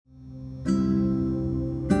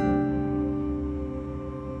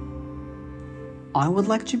I would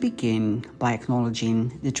like to begin by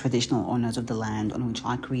acknowledging the traditional owners of the land on which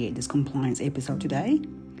I create this compliance episode today.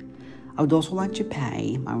 I would also like to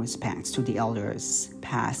pay my respects to the elders,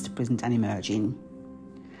 past, present, and emerging.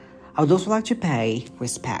 I would also like to pay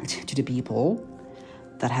respect to the people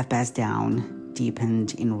that have passed down,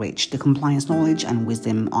 deepened, enriched the compliance knowledge and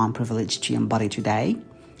wisdom I'm privileged to embody today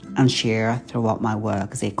and share throughout my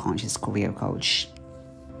work as a conscious career coach.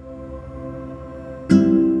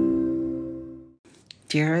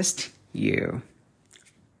 Dearest you,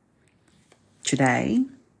 today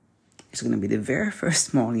is going to be the very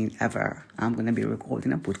first morning ever I'm going to be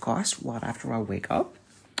recording a podcast right after I wake up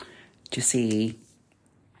to see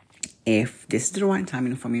if this is the right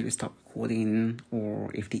timing for me to start recording,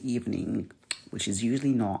 or if the evening, which is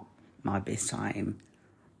usually not my best time,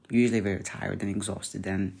 usually very tired and exhausted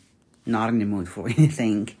and not in the mood for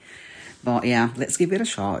anything. But yeah, let's give it a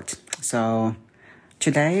shot. So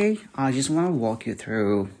today, I just want to walk you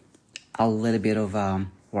through a little bit of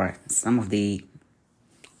some of the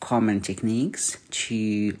common techniques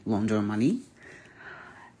to launder money.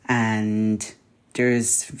 And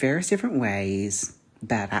there's various different ways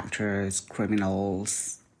bad actors,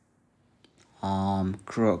 criminals,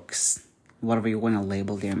 crooks, whatever you want to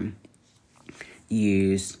label them,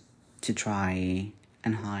 use to try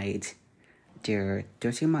and hide their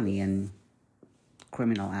dirty money and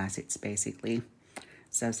criminal assets, basically.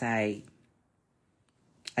 So say,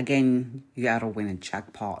 again, you gotta win a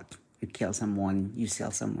jackpot. You kill someone, you sell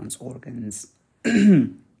someone's organs,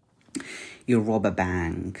 you rob a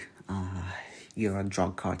bank, you're a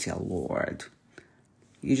drug cartel lord.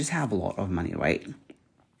 You just have a lot of money, right?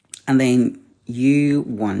 And then you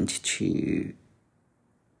want to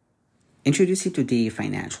introduce it to the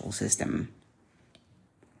financial system.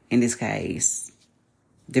 In this case,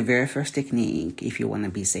 the very first technique, if you want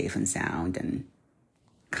to be safe and sound and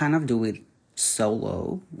kind of do it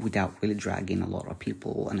solo without really dragging a lot of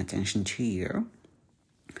people and attention to you,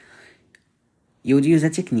 you would use a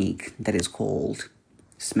technique that is called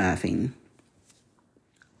smurfing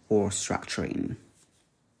or structuring.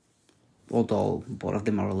 Although both of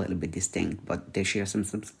them are a little bit distinct, but they share some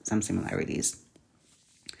similarities.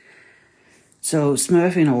 So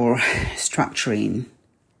smurfing or structuring,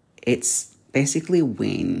 it's basically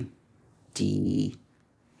when the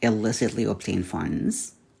illicitly obtained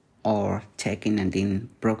funds are taken and then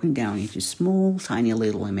broken down into small, tiny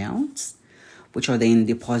little amounts, which are then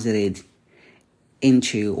deposited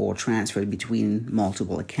into or transferred between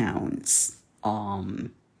multiple accounts,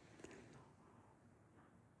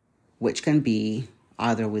 which can be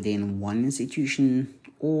either within one institution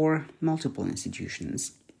or multiple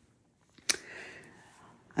institutions.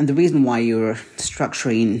 And the reason why you're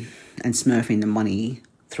structuring and smurfing the money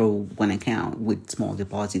through one account with small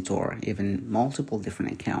deposits or even multiple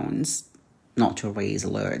different accounts, not to raise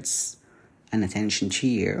alerts and attention to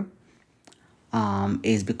you,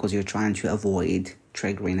 is because you're trying to avoid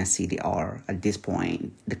triggering a CDR. At this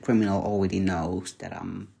point, the criminal already knows that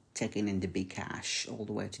taking in the big cash all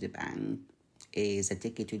the way to the bank is a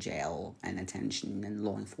ticket to jail and attention and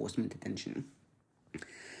law enforcement attention.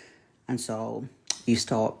 And so you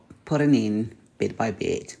start putting in bit by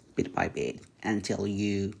bit, until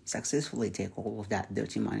you successfully take all of that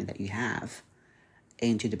dirty money that you have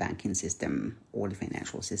into the banking system or the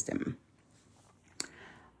financial system.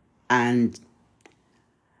 And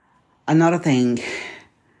another thing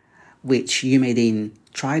which you may then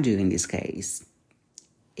try doing in this case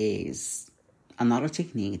is another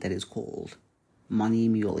technique that is called money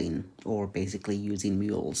muling, or basically using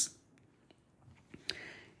mules.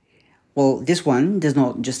 Well, this one does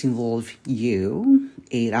not just involve you,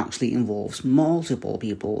 it actually involves multiple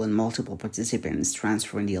people and multiple participants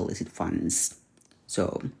transferring the illicit funds.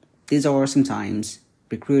 So these are sometimes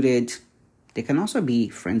recruited. They can also be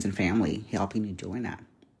friends and family helping you doing that.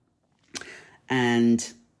 And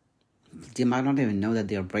they might not even know that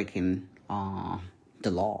they're breaking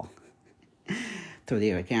the law through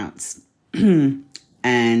their accounts.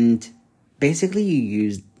 And basically you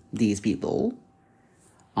use these people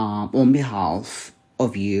on behalf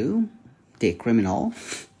of you, the criminal.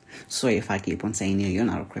 So if I keep on saying you're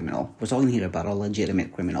not a criminal, we're talking here about a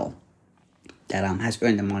legitimate criminal that has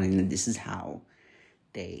earned the money, and this is how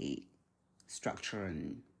they structure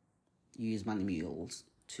and use money mules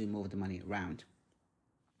to move the money around.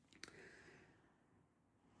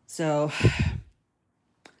 So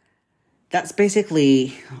that's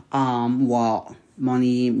basically what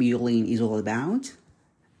money muling is all about,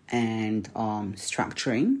 and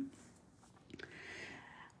structuring,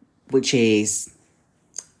 which is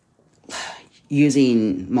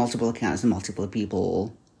using multiple accounts and multiple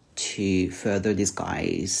people to further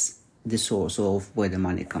disguise the source of where the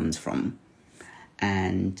money comes from.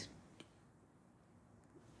 And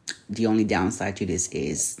the only downside to this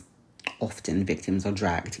is often victims are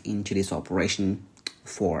dragged into this operation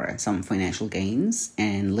for some financial gains,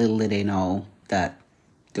 and little do they know that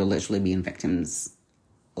they're literally being victims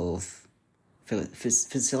of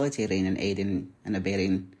facilitating and aiding and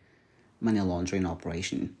abetting money laundering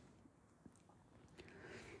operation.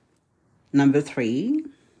 Number 3,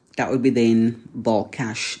 that would be then bulk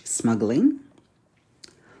cash smuggling,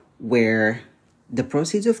 where the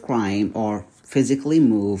proceeds of crime are physically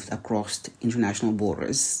moved across international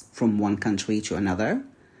borders from one country to another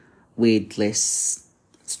with less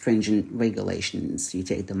stringent regulations. You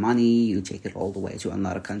take the money, you take it all the way to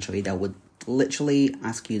another country that would literally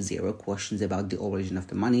ask you 0 questions about the origin of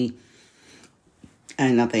the money.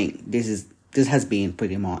 And I think this has been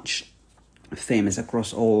pretty much famous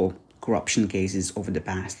across all corruption cases over the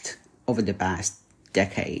past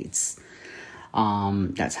decades.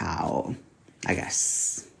 That's how, I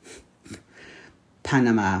guess,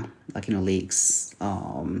 Panama leaks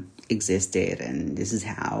existed, and this is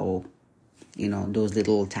how those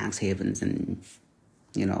little tax havens and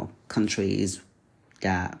countries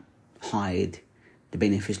that hide the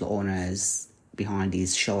beneficial owners behind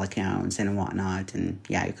these shell accounts and whatnot. And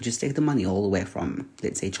yeah, you could just take the money all the way from,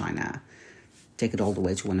 let's say, China, take it all the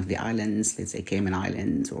way to one of the islands, let's say Cayman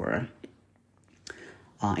Islands, or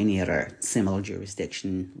any other similar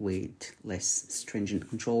jurisdiction with less stringent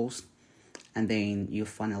controls. And then you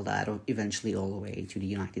funnel that eventually all the way to the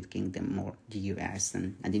United Kingdom or the US,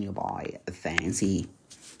 and then you buy a fancy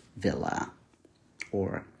villa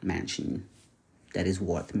or mansion that is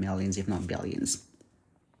worth millions, if not billions.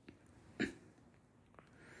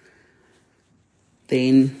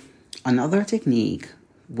 Then another technique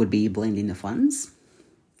would be blending the funds,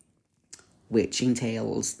 which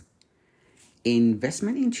entails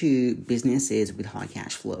investment into businesses with high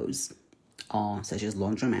cash flows, such as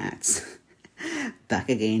laundromats. Back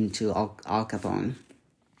again to Al Capone.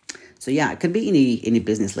 So yeah, it could be any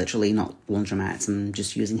business, literally, not laundromats. I'm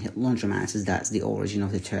just using laundromats as that's the origin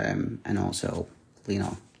of the term, and also,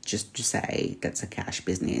 just to say that's a cash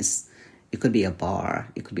business. It could be a bar,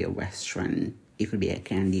 it could be a restaurant, it could be a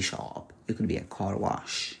candy shop, it could be a car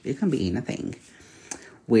wash, it can be anything,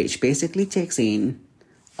 which basically takes in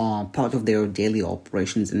part of their daily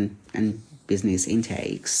operations and business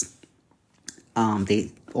intakes.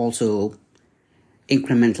 They also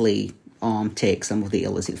incrementally take some of the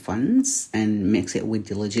illicit funds and mix it with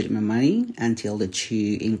the legitimate money until the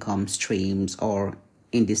two income streams are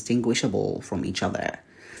indistinguishable from each other.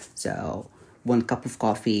 So one cup of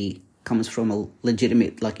coffee comes from a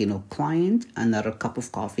legitimate client, another cup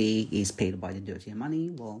of coffee is paid by the dirty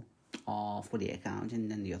money, for the account, and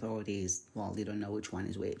then the authorities, they don't know which one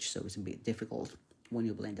is which, so it's a bit difficult when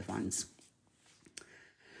you blend the funds.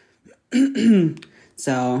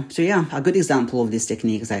 So yeah, a good example of this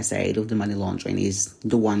technique, as I said, of the money laundering is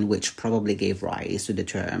the one which probably gave rise to the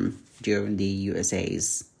term during the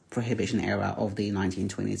USA's prohibition era of the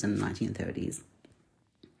 1920s and 1930s.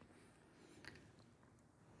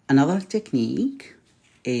 Another technique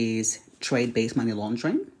is trade-based money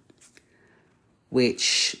laundering,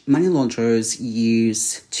 which money launderers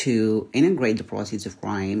use to integrate the proceeds of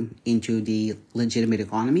crime into the legitimate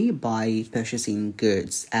economy by purchasing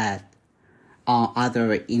goods at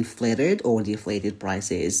either inflated or deflated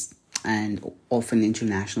prices, and often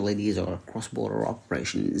internationally these are cross-border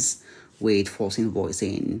operations with false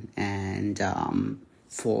invoicing and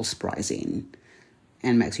false pricing,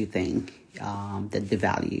 and makes you think that the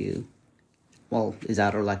value is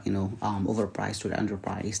either overpriced or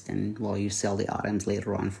underpriced, and you sell the items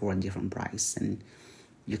later on for a different price, and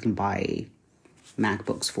you can buy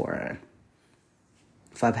MacBooks for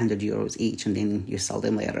 500 euros each, and then you sell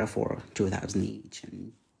them later for 2,000 each,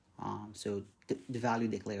 and so the value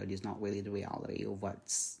declared is not really the reality of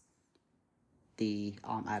what's the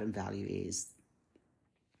item value is.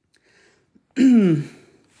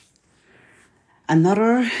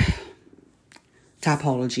 Another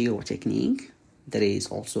typology or technique that is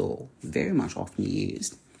also very much often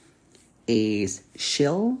used is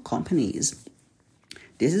shell companies.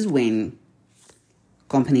 This is when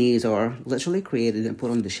companies are literally created and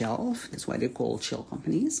put on the shelf. That's why they're called shell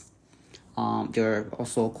companies. They're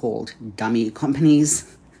also called dummy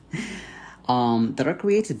companies that are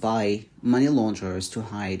created by money launderers to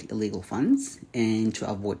hide illegal funds and to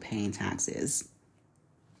avoid paying taxes.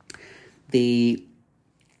 The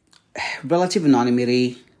relative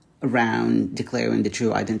anonymity around declaring the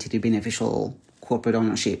true identity beneficial corporate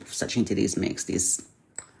ownership of such entities makes this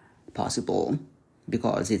possible,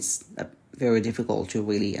 because it's a very difficult to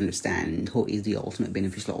really understand who is the ultimate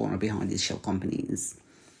beneficial owner behind these shell companies.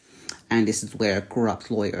 And this is where corrupt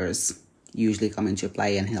lawyers usually come into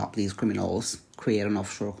play and help these criminals create an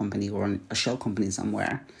offshore company or a shell company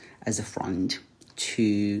somewhere as a front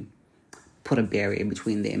to put a barrier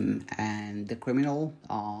between them and the criminal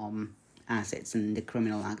assets and the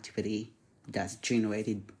criminal activity that's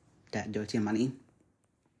generated that dirty money.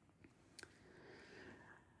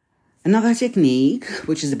 Another technique,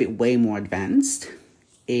 which is a bit way more advanced,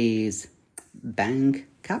 is bank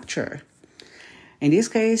capture. In this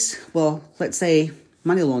case, well, let's say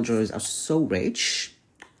money launderers are so rich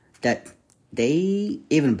that they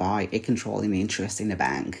even buy a controlling interest in a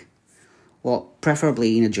bank. Well,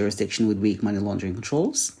 preferably in a jurisdiction with weak money laundering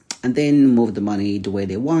controls, and then move the money the way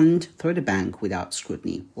they want through the bank without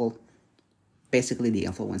scrutiny. Well, basically they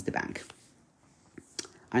influence the bank.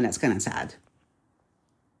 And that's kind of sad.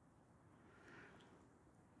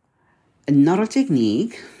 Another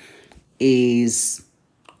technique is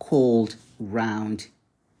called round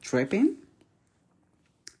tripping.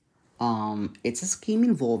 It's a scheme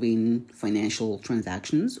involving financial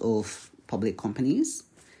transactions of public companies.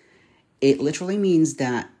 It literally means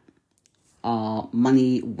that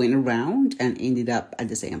money went around and ended up at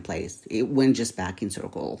the same place. It went just back in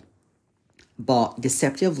circle, but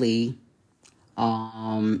deceptively,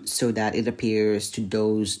 so that it appears to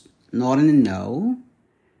those not in the know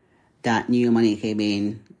that new money came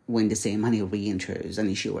in when the same money re-enters an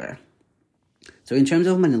issuer. So in terms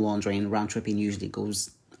of money laundering, round tripping usually goes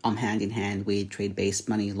hand in hand with trade-based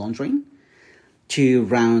money laundering. To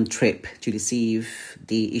round trip to deceive,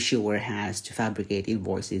 the issuer has to fabricate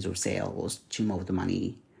invoices or sales to move the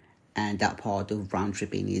money. And that part of round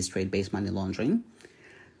tripping is trade-based money laundering.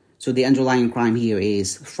 So the underlying crime here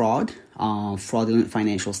is fraud, fraudulent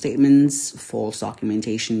financial statements, false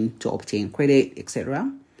documentation to obtain credit,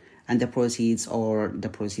 etc. And the proceeds are the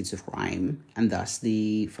proceeds of crime, and thus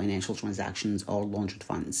the financial transactions are laundered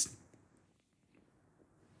funds.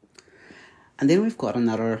 And then we've got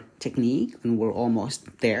another technique, and we're almost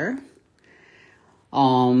there.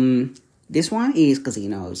 This one is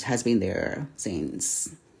casinos, has been there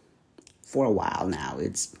for a while now.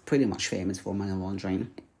 It's pretty much famous for money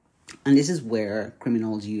laundering. And this is where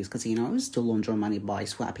criminals use casinos to launder money by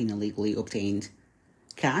swapping illegally obtained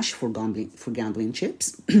cash for gambling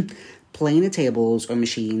chips, playing the tables or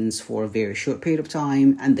machines for a very short period of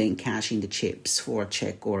time, and then cashing the chips for a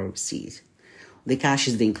check or a receipt. The cash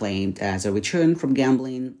is then claimed as a return from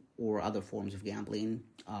gambling, or other forms of gambling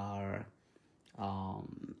are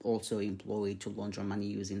also employed to launder money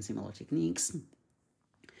using similar techniques.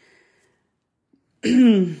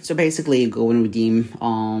 So basically, you go and redeem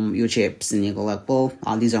your chips, and you go like, well,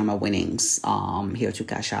 these are my winnings. Here to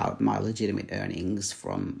cash out my legitimate earnings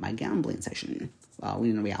from my gambling session. When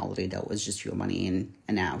in reality, that was just your money in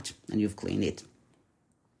and out, and you've cleaned it.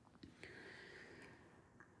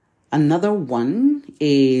 Another one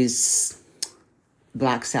is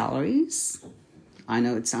black salaries. I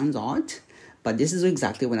know it sounds odd, but this is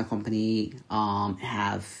exactly when a company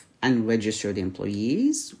have unregistered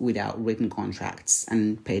employees without written contracts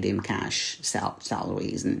and pay them cash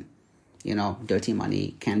salaries, and dirty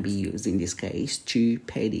money can be used in this case to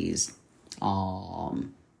pay these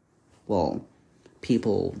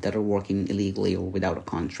people that are working illegally or without a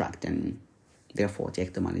contract, and therefore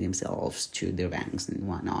take the money themselves to their banks and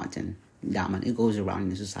whatnot, and that money goes around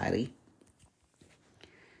in society.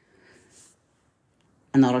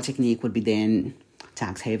 Another technique would be then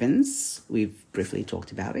tax havens. We've briefly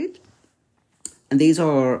talked about it. And these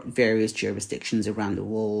are various jurisdictions around the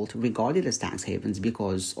world regarded as tax havens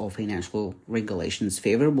because of financial regulations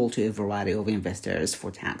favorable to a variety of investors for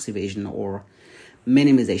tax evasion or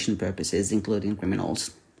minimization purposes, including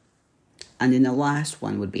criminals. And then the last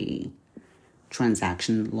one would be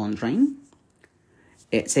transaction laundering.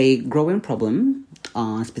 It's a growing problem,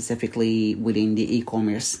 specifically within the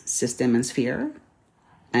e-commerce system and sphere.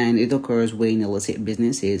 And it occurs when illicit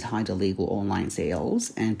businesses hide illegal online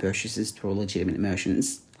sales and purchases through legitimate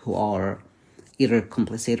merchants who are either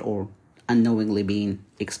complicit or unknowingly being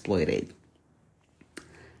exploited.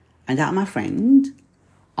 And that, my friend,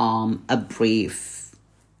 a brief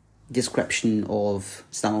description of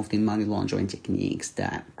some of the money laundering techniques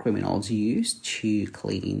that criminals use to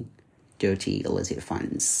clean dirty illicit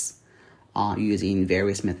funds using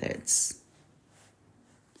various methods.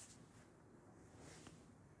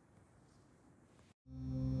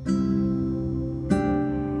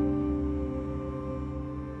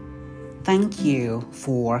 Thank you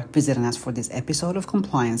for visiting us for this episode of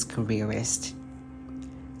Compliance Careerist.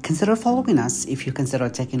 Consider following us if you consider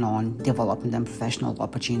taking on development and professional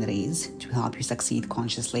opportunities to help you succeed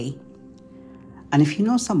consciously. And if you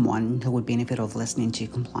know someone who would benefit of listening to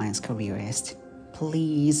Compliance Careerist,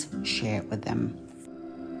 please share it with them.